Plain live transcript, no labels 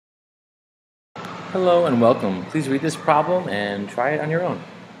Hello and welcome. Please read this problem and try it on your own.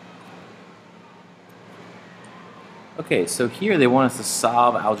 Okay, so here they want us to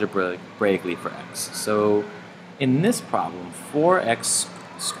solve algebraically for x. So in this problem, 4x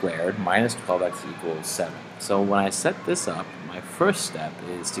squared minus 12x equals 7. So when I set this up, my first step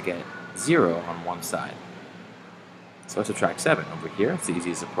is to get 0 on one side. So I subtract 7 over here. It's the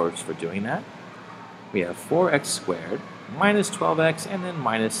easiest approach for doing that. We have 4x squared minus 12x and then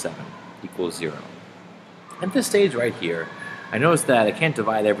minus 7 equals 0. At this stage right here, I notice that I can't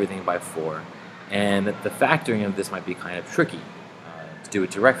divide everything by 4, and that the factoring of this might be kind of tricky to do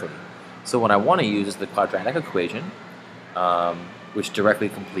it directly. So what I want to use is the quadratic equation, which directly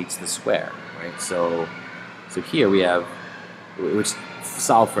completes the square, right? So here we have, which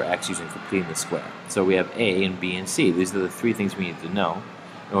solve for x using completing the square. So we have a and b and c. These are the three things we need to know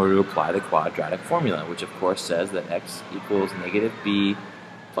in order to apply the quadratic formula, which of course says that x equals negative b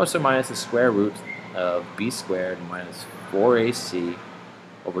plus or minus the square root of b squared minus 4ac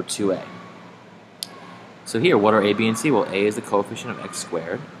over 2a. So here, what are a, b, and c? Well, a is the coefficient of x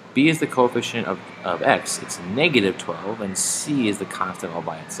squared, b is the coefficient of x, it's negative 12, and c is the constant all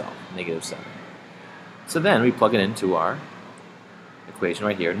by itself, negative 7. So then we plug it into our equation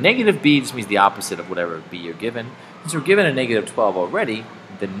right here. Negative b just means the opposite of whatever b you're given. Since we're given a negative 12 already,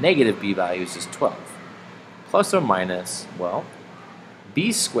 the negative b value is just 12. Plus or minus, well, b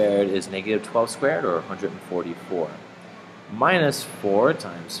squared is negative 12 squared, or 144. Minus 4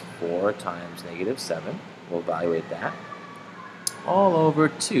 times negative 7, we'll evaluate that, all over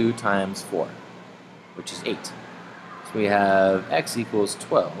 2 times 4, which is 8. So we have x equals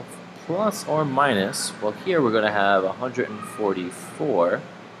 12, plus or minus, well here we're going to have 144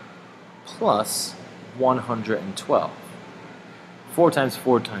 plus 112. 4 times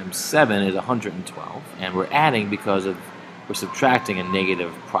 4 times 7 is 112, and we're adding because we're subtracting a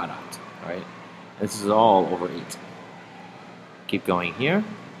negative product, right? This is all over 8. Keep going here.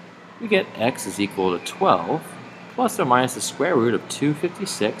 We get x is equal to 12 plus or minus the square root of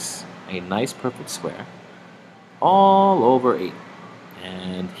 256, a nice perfect square, all over 8.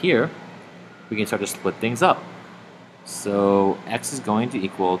 And here we can start to split things up. So x is going to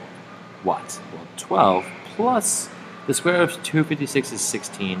equal what? Well, 12 plus the square root of 256 is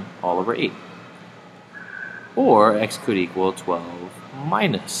 16 all over 8. Or x could equal 12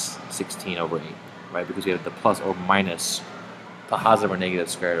 minus 16 over 8, right? Because we have the plus or minus positive or negative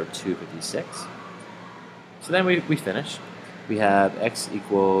square root of 256. So then we finish. We have x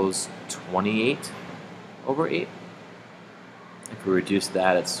equals 28 over 8. If we reduce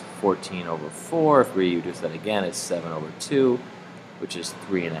that, it's 14 over 4. If we reduce that again, it's 7 over 2, which is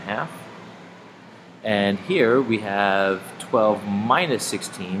 3.5. And here we have 12 minus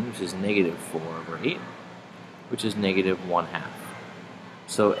 16, which is negative 4 over 8, which is negative 1/2.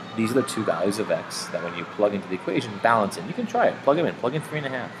 So these are the two values of x that when you plug into the equation, balance in. You can try it. Plug them in. Plug in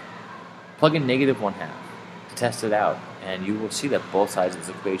 3.5. Plug in negative 1/2 to test it out, and you will see that both sides of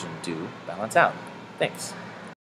this equation do balance out. Thanks.